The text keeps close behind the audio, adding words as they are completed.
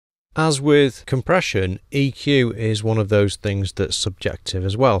as with compression, EQ is one of those things that's subjective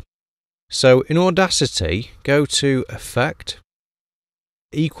as well. So in Audacity, go to Effect,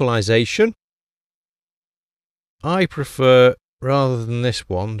 Equalisation. I prefer, rather than this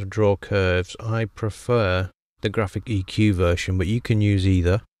one, to draw curves, I prefer the graphic EQ version, but you can use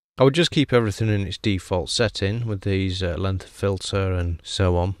either. I would just keep everything in its default setting with these length filter and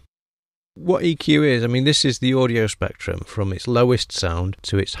so on. What EQ is, I mean, this is the audio spectrum from its lowest sound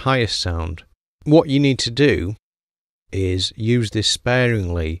to its highest sound. What you need to do is use this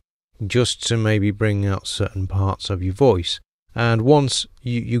sparingly just to maybe bring out certain parts of your voice. And once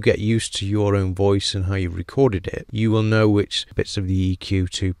you get used to your own voice and how you've recorded it, you will know which bits of the EQ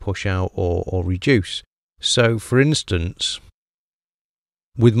to push out or reduce. So, for instance,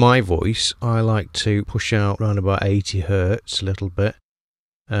 with my voice, I like to push out around about 80 Hertz a little bit.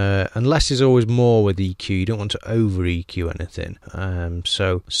 And less is always more with EQ. You don't want to over EQ anything.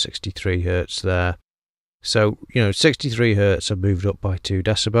 So 63 Hertz there. So, 63 Hertz I've moved up by 2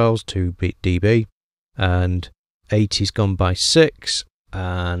 decibels, 2 dB, and 80's gone by 6,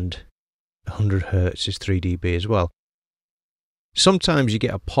 and 100 Hertz is 3 dB as well. Sometimes you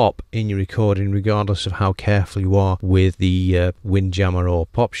get a pop in your recording regardless of how careful you are with the Windjammer or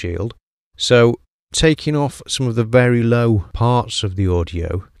Pop Shield. So taking off some of the very low parts of the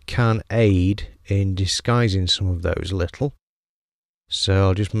audio can aid in disguising some of those a little. So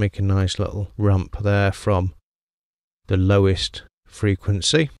I'll just make a nice little ramp there from the lowest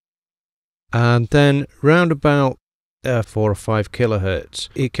frequency. And then round about 4 or 5 kilohertz,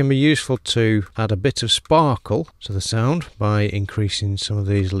 it can be useful to add a bit of sparkle to the sound by increasing some of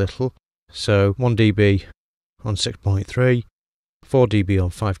these little. So 1 dB on 6.3, 4 dB on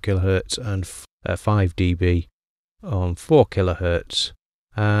 5 kilohertz, and 5 dB on 4 kilohertz.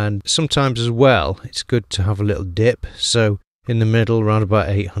 And sometimes as well, it's good to have a little dip. So in the middle, around about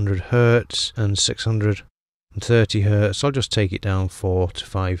 800 hertz and 630 hertz, I'll just take it down 4 to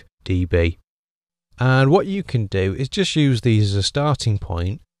 5 dB. And what you can do is just use these as a starting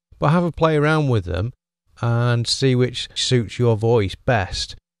point, but have a play around with them and see which suits your voice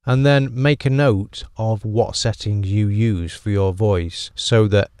best. And then make a note of what settings you use for your voice so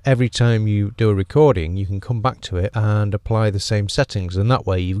that every time you do a recording, you can come back to it and apply the same settings. And that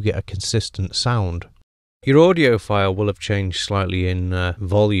way you get a consistent sound. Your audio file will have changed slightly in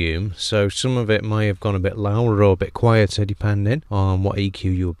volume, so some of it may have gone a bit louder or a bit quieter depending on what EQ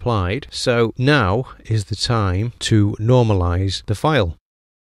you applied. So now is the time to normalize the file.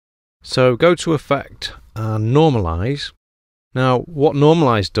 So go to Effect and Normalize. Now what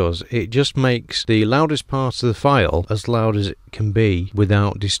Normalize does, it just makes the loudest parts of the file as loud as it can be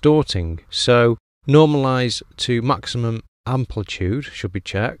without distorting. So normalize to maximum amplitude should be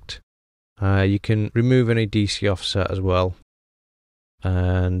checked. You can remove any DC offset as well,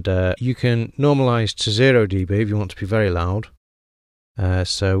 and you can normalize to 0 dB if you want to be very loud.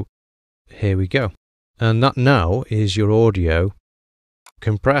 So here we go, and that now is your audio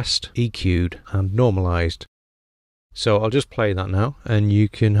compressed, EQ'd and normalized. So I'll just play that now and you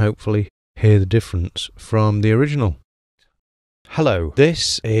can hopefully hear the difference from the original. Hello,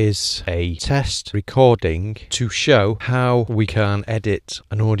 this is a test recording to show how we can edit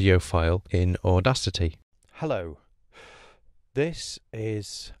an audio file in Audacity. Hello, this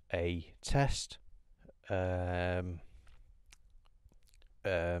is a test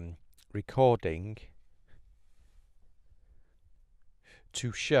recording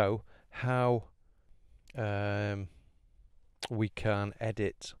to show how we can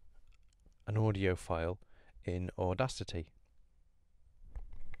edit an audio file in Audacity.